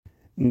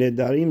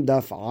Nedarim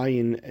Daf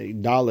Ayin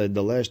Daled,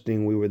 the last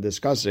thing we were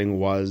discussing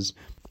was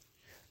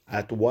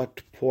at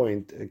what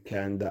point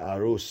can the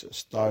Arus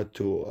start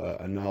to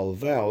annul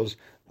vows.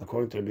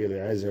 According to Rabbi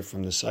Eliezer,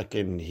 from the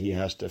second he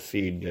has to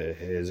feed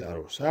his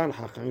Arusa, and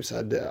Hakam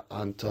said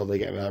until they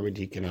get married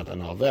he cannot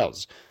annul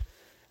vows.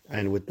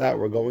 And with that,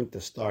 we're going to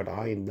start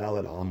Ayin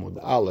Daled Amud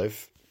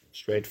Aleph,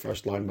 straight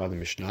first line by the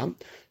Mishnah.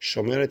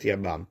 Shomeret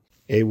Yabam,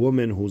 a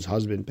woman whose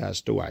husband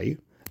passed away,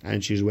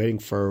 and she's waiting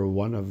for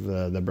one of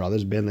the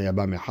brothers, ben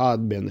yabam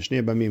echad, ben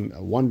shnei yabamim,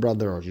 one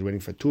brother, or she's waiting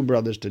for two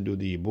brothers to do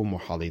the yibum or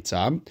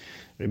halitza.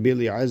 Rabbi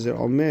Eliezer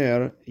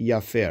Omer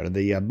yafer,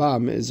 the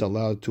yabam is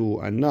allowed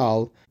to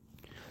annul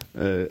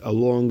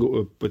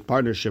along with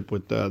partnership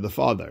with the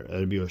father.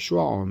 Rabbi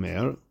Yoshua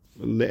Omer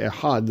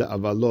le'echad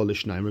avalo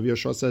l'shnayim. Rabbi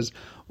Yoshua says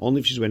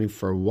only if she's waiting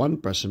for one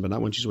person, but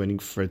not when she's waiting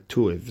for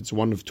two. If it's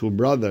one of two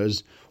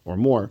brothers or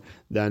more,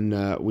 then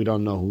we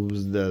don't know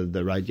who's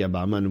the right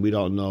yabam, and we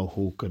don't know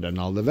who could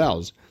annul the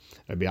vows.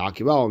 Rabbi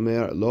Akiva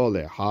Omer lo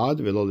le'echad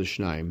velo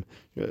l'shnayim.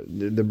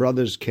 The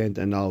brothers can't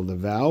annul the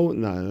vow,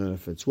 not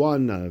if it's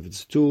one, not if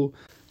it's two.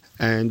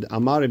 And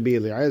Amar Rabbi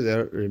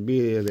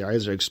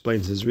Eliezer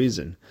explains his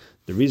reason.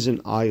 The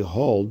reason I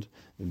hold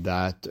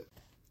that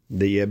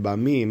the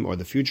Yebamim, or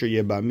the future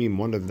Yebamim,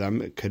 one of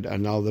them could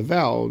annul the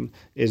vow,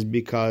 is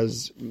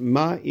because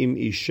Ma im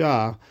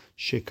isha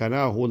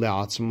shekanahu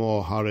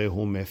le'atzmo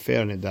harehu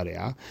mefer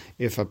nedaria.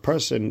 If a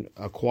person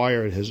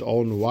acquired his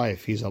own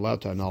wife, he's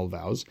allowed to annul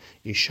vows.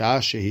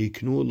 Isha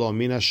shehiknu lo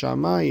min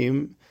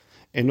hashamayim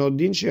eno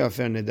din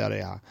she'afer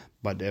nedaria.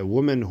 But a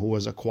woman who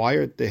was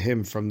acquired to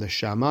him from the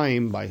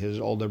Shamayim by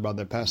his older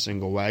brother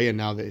passing away, and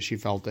now that she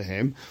fell to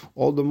him,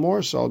 all the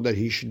more so that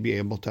he should be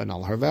able to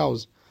annul her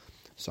vows.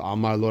 So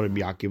Amar lo Rabbi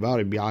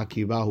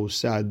Akiva, who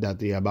said that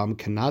the Yabam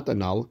cannot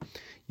annul,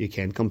 you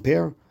can't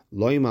compare.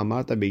 Lo im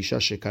amarta beisha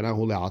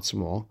shekanahu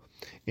le'atzmo.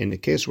 In the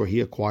case where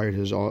he acquired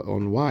his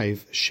own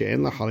wife,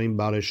 she'en laharim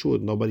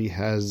bareshut, nobody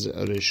has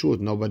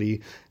reshut,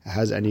 nobody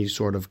has any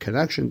sort of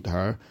connection to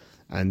her,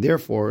 and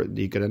therefore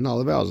he could annul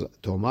the vows.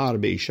 Tomar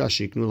beisha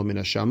shiknu lo min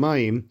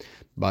hashamayim.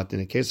 But in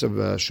the case of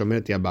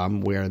Shomeret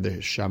Yabam, where the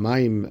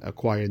Shamayim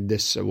acquired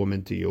this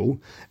woman to you,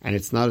 and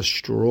it's not a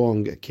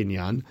strong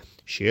kinyan,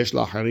 sheyesh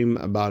laharim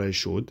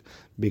bareshut,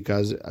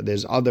 because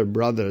there's other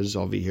brothers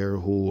over here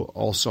who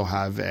also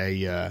have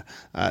a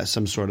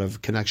some sort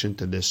of connection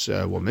to this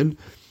woman.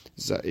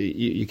 So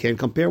you can't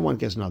compare one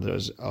case and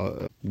others.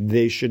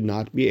 They should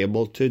not be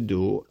able to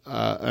do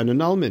an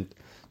annulment.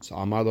 So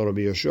Amar lo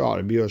Rabbi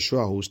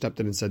Yoshua, who stepped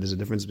in and said there's a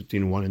difference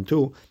between one and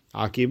two.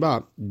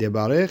 Akiba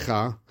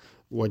debarecha,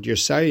 what you're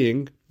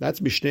saying, that's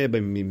bishnei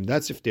b'mim.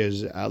 That's if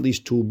there's at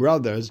least two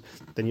brothers,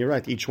 then you're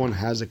right. Each one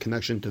has a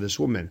connection to this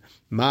woman.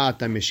 Let's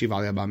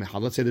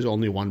say there's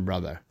only one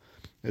brother.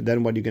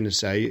 Then what are you going to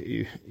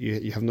say?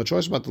 You have no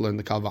choice but to learn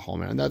the Kal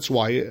Vachomer. And that's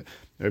why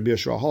Rabbi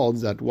Yoshua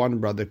holds that one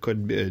brother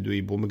could do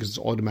Ibum because it's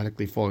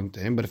automatically falling to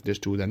him. But if there's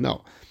two, then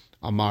no.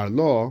 Amar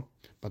lo,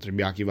 but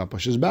Rabbi Akiva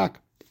pushes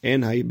back.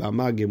 En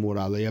ha'ibama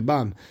gemura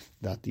le'yabam,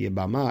 that the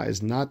yabama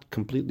is not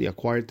completely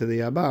acquired to the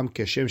yabam,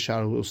 keshem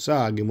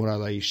sharusa gemura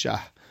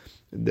le'ishah.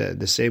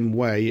 The same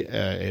way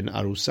in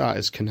arusa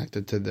is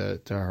connected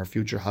to her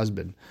future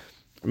husband.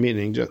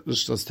 Meaning,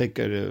 just let's take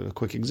a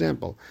quick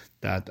example,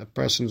 that a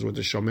person's with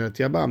a shomeret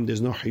yabam, there's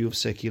no hayuv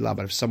sekila,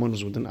 but if someone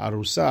was with an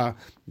arusa,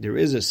 there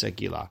is a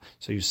sekila.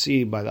 So you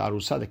see by the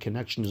arusa, the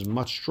connection is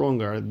much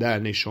stronger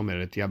than a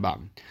shomeret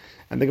yabam.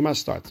 And the Gemara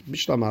starts,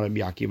 Bishlamar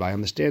Rabbi Akiva. I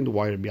understand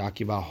why Rabbi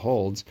Akiva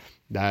holds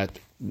that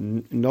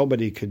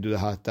nobody could do the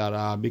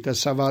hatara, because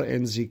Savar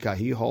and Zika,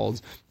 he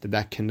holds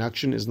that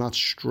connection is not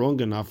strong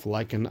enough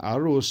like an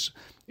arus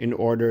in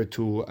order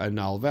to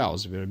annul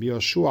vows. Rabbi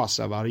Yoshua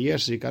Savar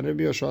Yesh Zika,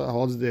 Rabbi Yoshua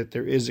holds that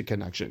there is a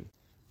connection.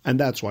 And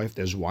that's why if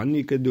there's one,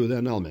 you could do the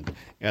annulment.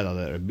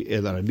 Rabbi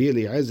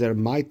Eliezer,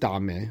 my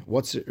ta'ameh,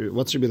 what's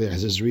Rabbi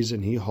Eliezer's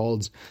reason? He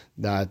holds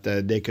that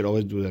they could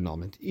always do the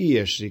annulment.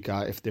 Yesh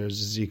Zika, if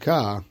there's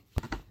Zika,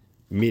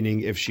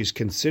 meaning if she's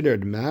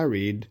considered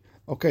married,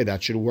 okay,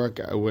 that should work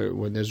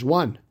when there's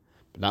one.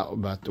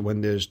 But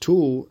when there's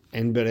two,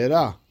 en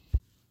berera,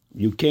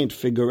 you can't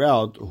figure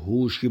out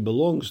who she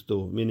belongs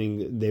to,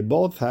 meaning they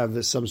both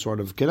have some sort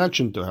of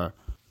connection to her.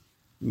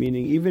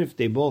 Meaning even if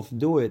they both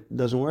do it, it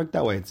doesn't work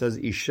that way. It says,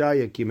 Isha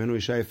yakimenu,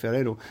 Isha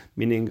yaferenu,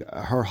 meaning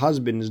her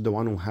husband is the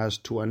one who has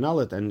to annul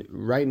it. And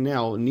right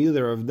now,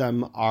 neither of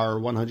them are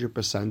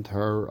 100%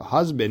 her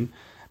husband,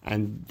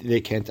 and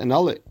they can't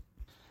annul it.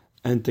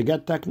 And to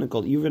get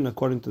technical, even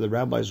according to the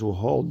rabbis who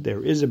hold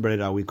there is a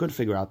breda, we could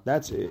figure out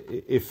that's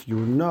if you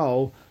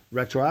know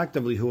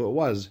retroactively who it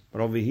was.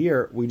 But over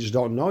here, we just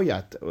don't know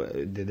yet.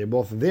 They're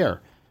both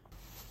there.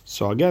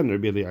 So again,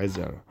 Rabbi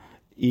Eliezer,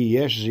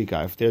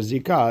 if there's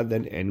zika,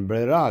 then en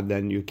breda,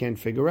 then you can't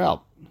figure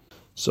out.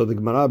 So the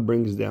Gemara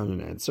brings down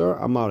an answer.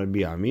 Amar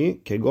Rabbi Ami,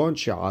 kegon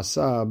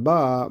she'asa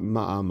ba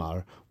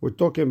ma'amar. We're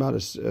talking about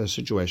a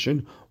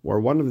situation where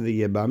one of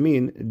the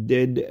Yebamin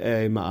did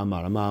a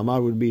ma'amar. A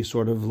ma'amar would be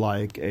sort of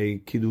like a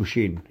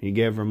kiddushin. He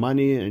gave her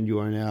money, and you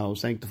are now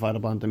sanctified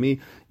upon to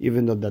me,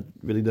 even though that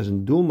really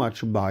doesn't do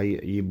much by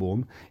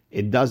Yibum.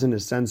 It does in a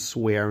sense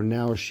where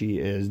now she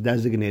is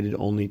designated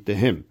only to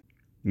him,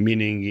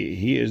 meaning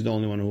he is the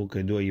only one who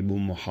could do a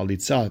Yibum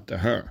muhalitza to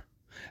her.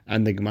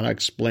 And the Gemara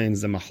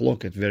explains the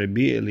mahloket.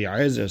 Rabbi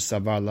Eliezer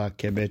savala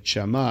kebet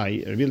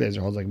Shammai. Rabbi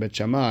Eliezer holds like Bet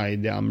Shammai.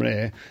 De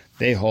Amre,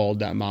 they hold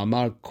that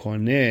ma'amar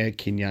koneh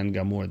kinyan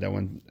gamur. That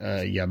when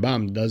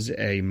Yabam does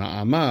a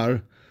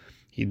ma'amar,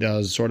 he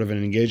does sort of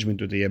an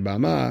engagement with the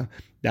Yabama,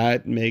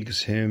 that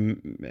makes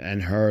him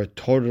and her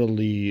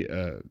totally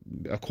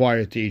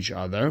acquired to each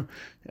other.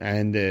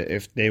 And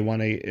if they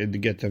want to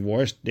get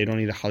divorced, they don't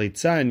need a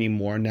halitza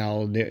anymore.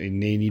 Now they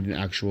need an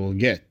actual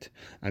get.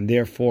 And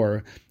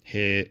therefore,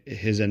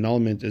 his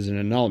annulment is an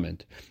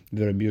annulment.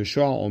 The Rabbi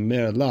Yeshua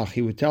Omer Lach,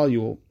 he would tell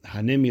you,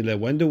 Hanemile,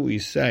 when do we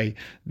say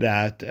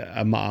that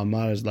a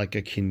ma'amar is like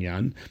a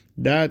kinyan?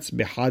 That's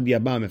behad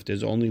yabam, if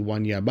there's only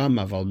one yabam,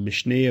 aval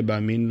b'shnei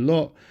yabamin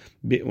lo.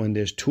 When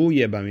there's two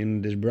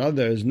yabamim, there's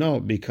brothers, no,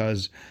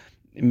 because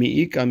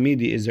mi'ika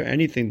midi, is there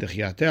anything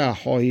t'chiyatea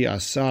hohi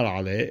asar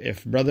ale?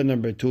 If brother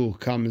number two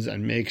comes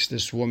and makes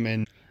this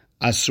woman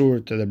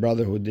asur to the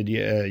brother who did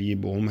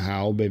yibum,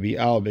 how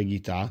bebi'ah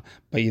begita,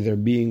 by either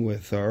being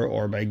with her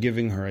or by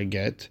giving her a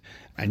get,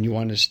 and you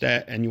want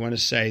to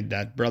say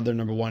that brother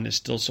number one is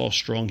still so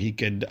strong he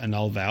could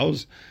annul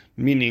vows,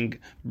 meaning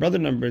brother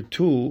number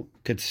two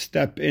could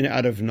step in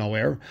out of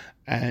nowhere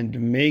and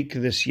make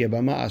this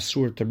yabama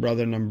asur to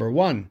brother number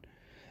one.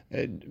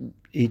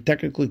 He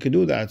technically could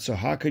do that. So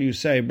how could you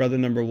say brother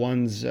number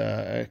one's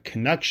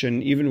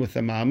connection, even with the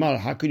ma'amar,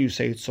 how could you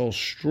say it's so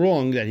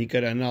strong that he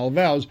could annul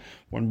vows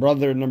when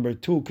brother number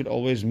two could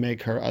always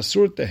make her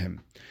asur to him?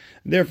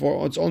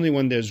 Therefore, it's only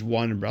when there's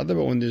one brother,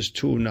 but when there's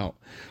two, no.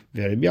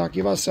 Rabbi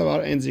Akiva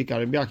savar en zika.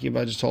 Rabbi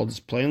Akiva just told us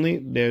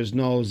plainly, there's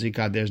no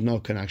zika, there's no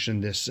connection.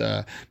 This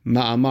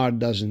ma'amar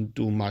doesn't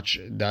do much.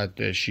 That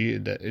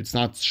it's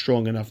not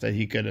strong enough that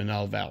he could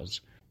annul vows.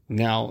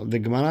 Now, the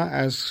Gemara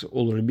asks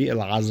Rabbi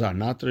Elazar,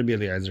 not Rabbi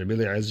Eliezer.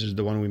 Rabbi Eliezer is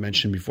the one we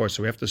mentioned before,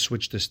 so we have to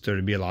switch this to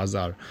Rabbi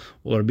Elazar.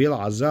 Rabbi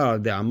Elazar,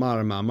 the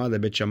Amar, Ma'amar, the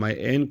Bet Shammai,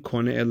 en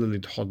kone ela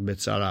lidchot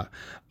betzara.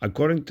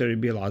 According to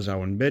Rabbi Elazar,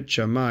 when Bet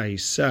Shammai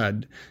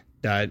said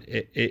that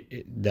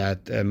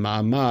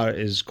Ma'amar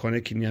is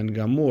kone kinyan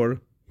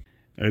gamur,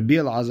 Rabbi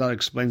Elazar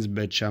explains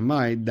Bet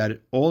Shammai that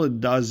all it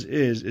does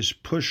is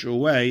push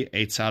away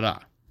a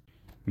tzara.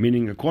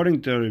 Meaning,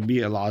 according to Rabbi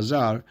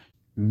Elazar,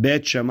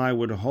 Bet Shammai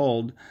would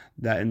hold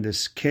that in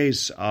this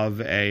case of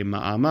a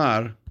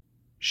ma'amar,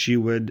 she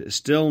would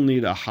still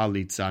need a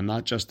halitza,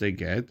 not just a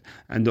get.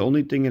 And the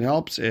only thing it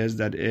helps is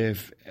that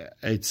if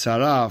a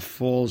tzara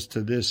falls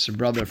to this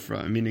brother,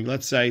 meaning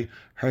let's say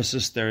her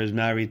sister is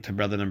married to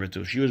brother number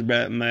two. She was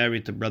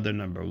married to brother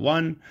number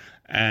one,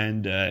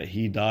 and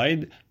he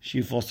died.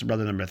 She falls to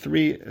brother number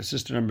three.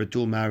 Sister number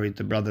two married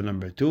to brother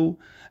number two.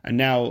 And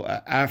now,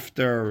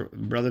 after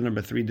brother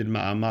number three did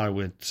ma'amar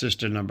with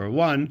sister number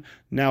one,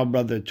 now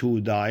brother two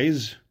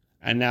dies,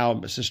 and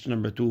now sister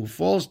number two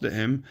falls to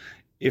him.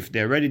 If they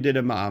already did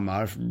a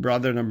ma'amar, if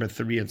brother number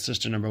three and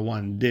sister number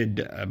one did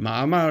a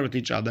ma'amar with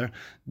each other,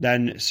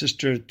 then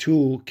sister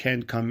two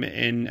can come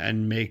in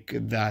and make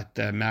that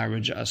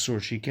marriage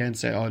asur. She can't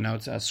say, oh, now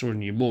it's asur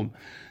nibum.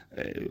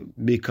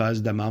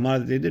 Because the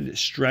ma'amar they did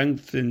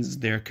strengthens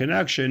their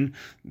connection.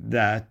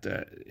 That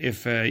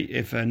if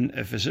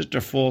a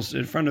sister falls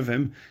in front of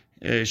him,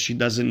 she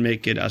doesn't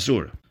make it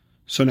asur.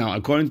 So now,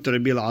 according to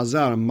Rabbi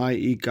Elazar,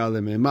 ma'ika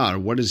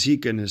lememar, what is he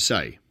going to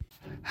say?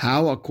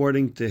 How,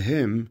 according to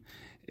him,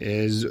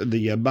 is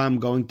the yabam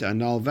going to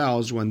annul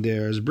vows when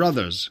there's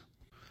brothers?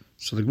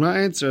 So the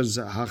Gemara answers,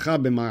 Hacha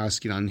b'mar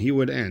askinan. He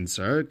would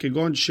answer,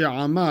 Kegon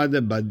she'amad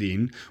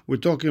badin. We're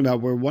talking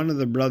about where one of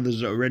the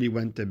brothers already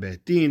went to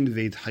betin,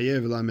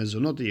 veithayev la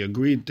mezonot. He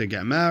agreed to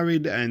get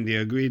married, and he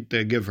agreed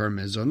to give her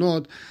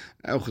mezonot.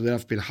 That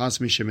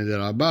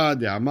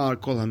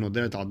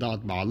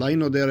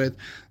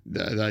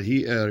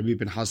he, Rabbi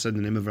Pinchas said, in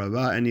the name of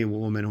Rabbah, any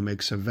woman who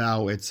makes a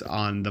vow, it's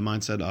on the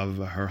mindset of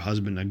her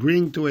husband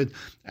agreeing to it.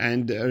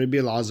 And Rabbi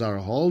Elazar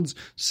holds,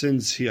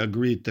 since he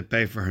agreed to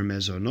pay for her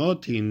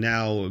mezonot, he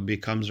now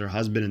becomes her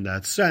husband in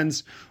that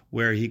sense,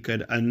 where he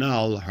could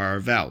annul her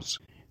vows.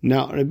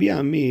 Now, Rabbi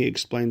Ami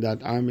explained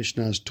that our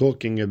Mishnah is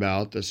talking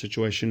about a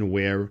situation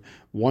where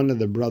one of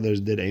the brothers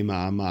did a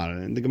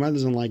ma'amar. And the Gemara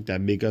doesn't like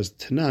that because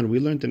Tanan,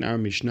 we learned in our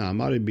Mishnah,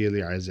 Amar Rabbi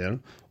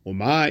Eliezer,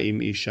 Uma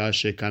im isha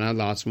shekana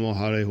la'atzmo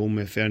harehu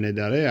mefer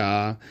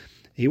nedareha.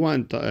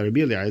 Rabbi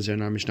Eliezer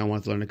in our Mishnah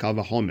wanted to learn a Kal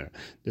Vachomer.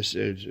 This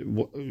is,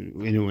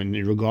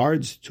 in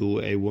regards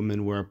to a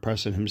woman where a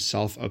person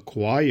himself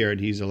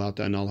acquired, he's allowed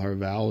to annul her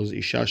vows.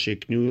 Isha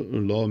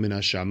sheknu lo min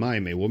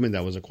hashamayim, a woman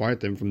that was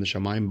acquired to him from the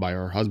shamayim by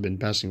her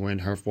husband passing away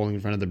and her falling in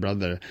front of the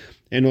brother.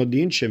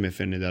 Enodin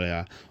shemefer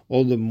nedareha,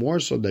 all the more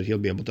so that he'll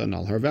be able to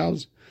annul her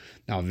vows.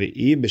 Now,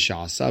 ve'i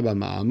b'sha'asa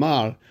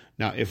b'ma'amar.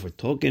 Now, if we're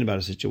talking about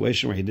a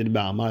situation where he did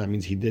ba'amar, that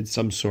means he did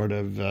some sort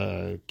of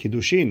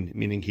kiddushin,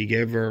 meaning he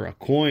gave her a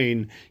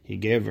coin, he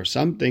gave her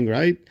something,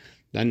 right?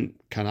 Then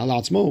kanal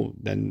atzmo,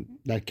 then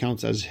that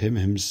counts as him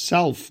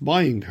himself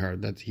buying her,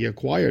 that he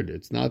acquired.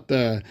 It's not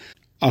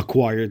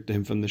acquired to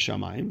him from the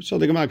Shamayim. So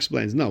the Gemara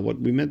explains, no,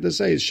 what we meant to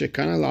say is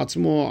shekana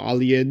latzmo al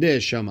yedeh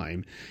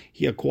Shamayim.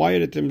 He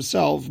acquired it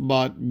himself,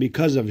 but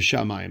because of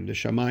Shamayim. The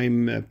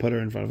Shamayim put her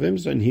in front of him,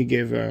 and he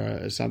gave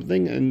her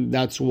something, and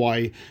that's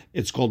why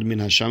it's called min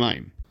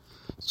ha-Shamayim.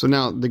 So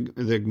now the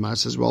Gemara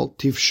says, well,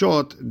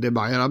 tifshot de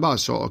ba'ay Rabbah.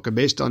 So okay,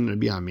 based on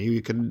Rabbi Ami,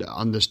 we could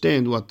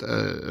understand what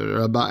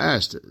Rabbah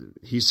asked.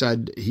 He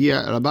said,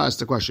 Rabbah asked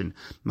the question,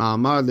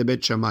 Ma'amar le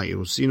Bet Shammai,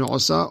 Irusino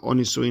osa or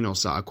Nisuin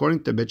osa?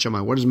 According to Bet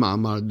Shammai, what does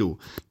Ma'amar do?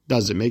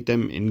 Does it make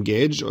them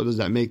engaged or does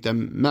that make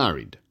them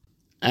married?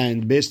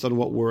 And based on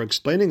what we're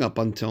explaining up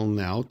until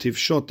now,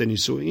 tifshot and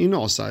nisuin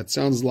osa, it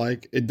sounds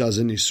like it does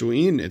a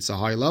nisuin. It's a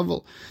high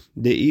level.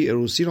 De'i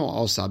irusino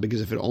osa,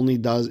 because if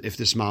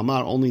this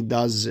ma'amar only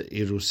does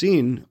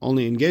irusin,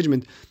 only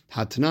engagement,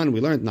 hatnan, we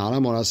learned nara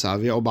morasa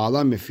o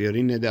ba'ala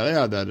mefirin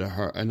nederea, that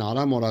her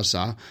nara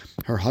morasa,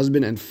 her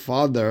husband and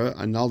father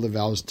annul the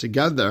vows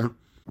together.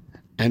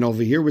 And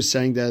over here we're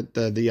saying that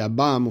the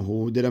Yabam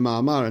who did a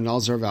ma'amar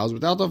annuls her vows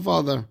without a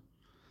father.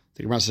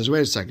 The Gemara says,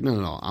 wait a second,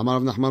 no. Amar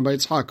of Nachman by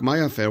Yitzchak, my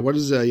affair. What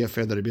is the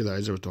affair that Rabbi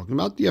Eliezer was talking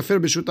about? The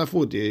affair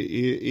b'shutafut.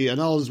 He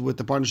annuls with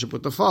the partnership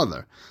with the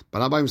father, but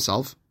not by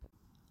himself.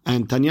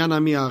 And Tanyana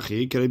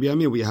mi'achi, Rabbi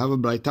Ami, we have a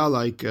braita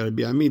like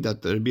Rabbi Ami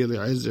that Rabbi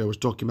Eliezer was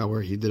talking about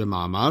where he did a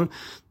ma'amar,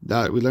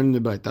 that we learned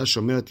in the braita,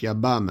 Shomeret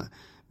Yabam,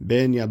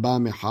 Ben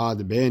Yabam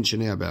Echad, Ben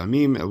Shnei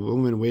Yabamim, a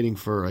woman waiting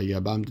for a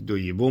Yabam to do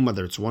Yibum,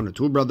 whether it's one or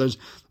two brothers.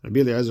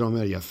 Rabbi Eliezer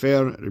Omer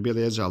Yafer, Rabbi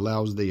Eliezer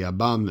allows the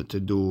Yabam to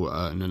do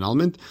an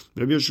annulment.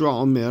 Rabbi Yoshua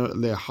Omer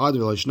Le'echad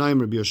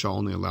V'Le'shnaim, Rabbi Yoshua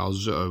only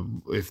allows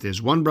if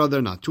there's one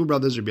brother, not two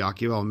brothers. Rabbi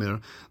Akiva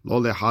Omer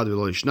Lo Le'echad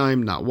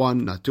V'Le'shnaim, not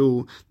one, not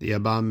two. The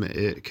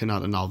Yabam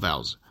cannot annul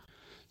vows.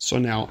 So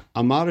now,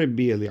 Amar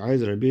Rabbi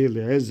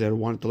Eliezer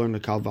wanted to learn the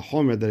Kal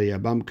V'Chomer that a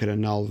Yabam could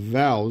annul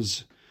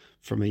vows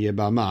from a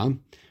Yabama.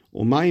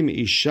 Umayim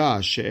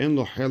isha she'en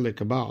lo chelek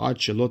ba'ad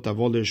shelo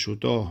tavo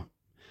le'shuto.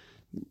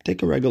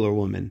 Take a regular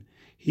woman.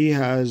 He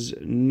has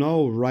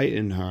no right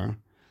in her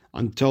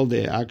until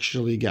they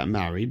actually get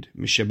married.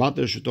 Mishebat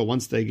le'shuto,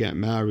 once they get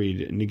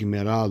married,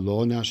 nigmera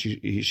lo, now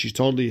she's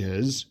totally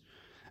his,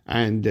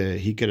 and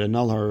he could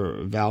annul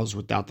her vows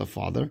without the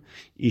father.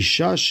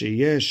 Isha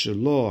sheyesh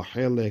lo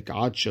chelek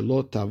ad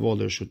shelo tavo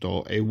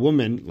le'shuto. A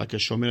woman, like a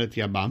shomeret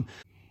yabam,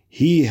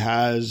 he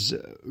has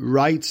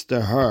rights to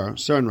her,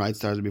 certain rights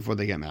to her before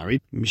they get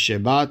married.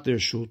 Mishebat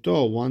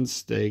shuto,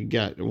 once they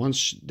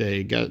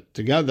get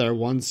together,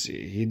 once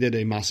he did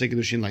a maseh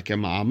kedushin like a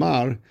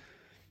ma'amar,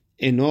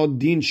 eno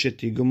din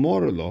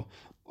shetigmorlo,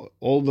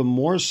 all the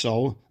more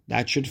so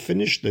that should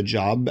finish the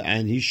job,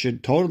 and he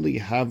should totally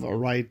have a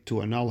right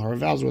to annul her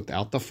vows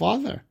without the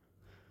father.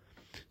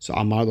 So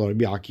Amar lo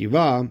Rabbi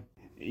Akiva,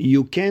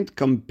 you can't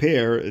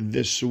compare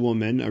this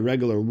woman, a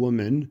regular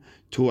woman,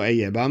 to a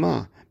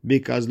yebama.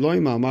 Because in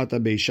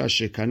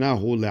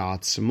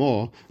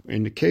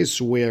the case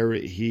where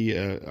he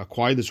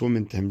acquired this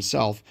woman to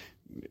himself,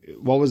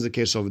 what was the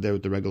case over there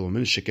with the regular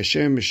woman?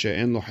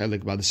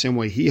 By the same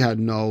way he had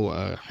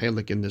no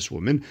helik in this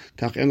woman,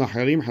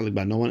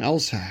 no one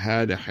else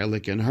had a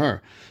helik in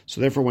her.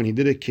 So therefore, when he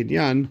did a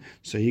kinyan,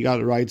 so he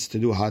got rights to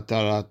do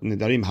hafarat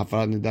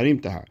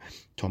nidarim to her.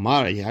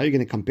 Tomar, how are you going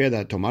to compare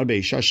that Tomar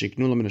be'isha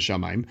shiknu min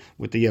shamayim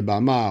with the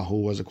Yabama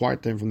who was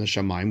acquired to him from the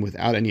Shamayim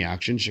without any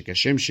action?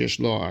 Shekashem sheyesh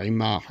lo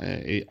ima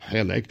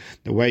helek,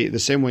 the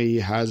same way he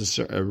has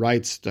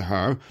rights to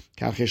her.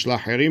 Kach yesh la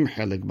herim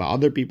helek, but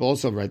other people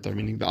also have rights,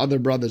 meaning the other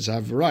brothers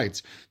have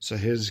rights. So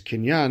his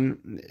kinyan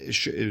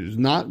is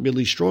not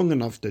really strong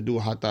enough to do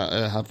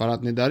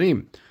hafarat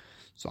nidarim.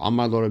 So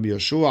Amar lo Rabbi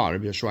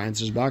Yoshua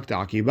answers back to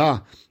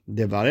Akiva,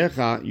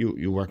 Devarecha,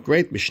 you work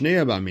great, Mishnei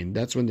Yabamin,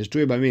 that's when there's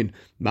two Yabamin,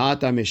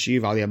 Ma'ata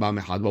Meshiv al Yabam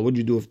Echad, what would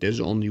you do if there's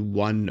only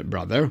one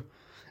brother,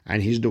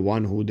 and he's the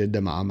one who did the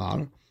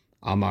Ma'amar?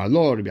 Amar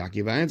lo, Rabbi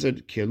Akiva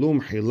answered,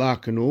 Kilum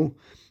Hilaknu,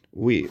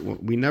 we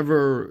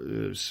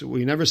never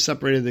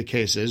separated the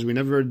cases. We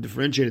never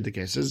differentiated the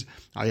cases.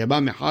 Whether it's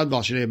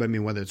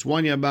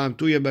one yabam,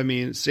 two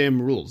yabam, same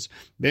rules.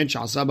 Ben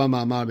shasaba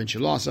ma'amar, ben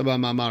shelo asaba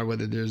ma'amar.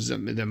 Whether there's the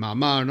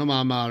ma'amar, no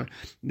ma'amar,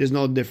 there's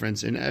no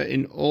difference.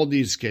 In all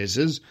these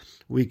cases,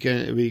 we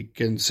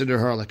consider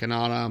her like an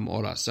aram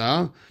or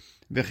asa.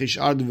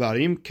 V'chishar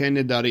dvarim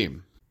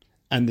kenedarim.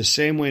 And the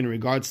same way in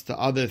regards to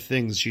other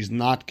things, she's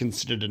not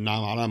considered a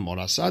na'aram or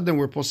asad, then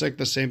we're posek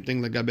the same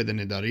thing legabe the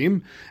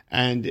nedarim,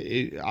 and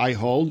I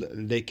hold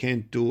they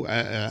can't do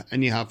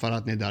any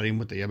hafarat nedarim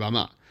with the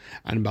yabama.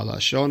 And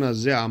balashona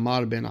ze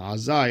amar ben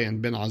Azai,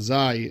 and ben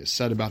Azai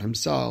said about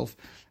himself,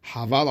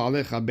 haval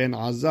alecha ben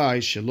Azai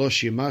shelo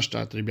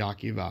shimashta Rabbi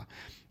Akiva.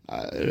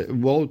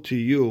 Woe to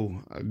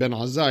you, ben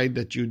Azai,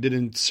 that you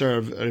didn't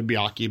serve Rabbi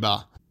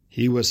Akiva.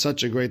 He was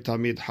such a great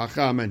Talmid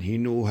Chacham, and he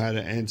knew how to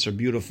answer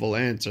beautiful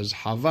answers.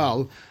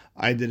 Haval,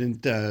 I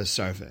didn't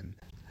serve him.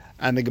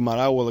 And the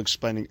Gemara will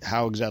explain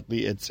how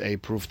exactly it's a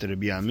proof to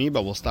Rabbi Ami,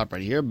 but we'll stop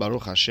right here.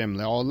 Baruch Hashem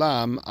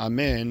le'olam,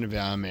 amen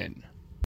ve'amen.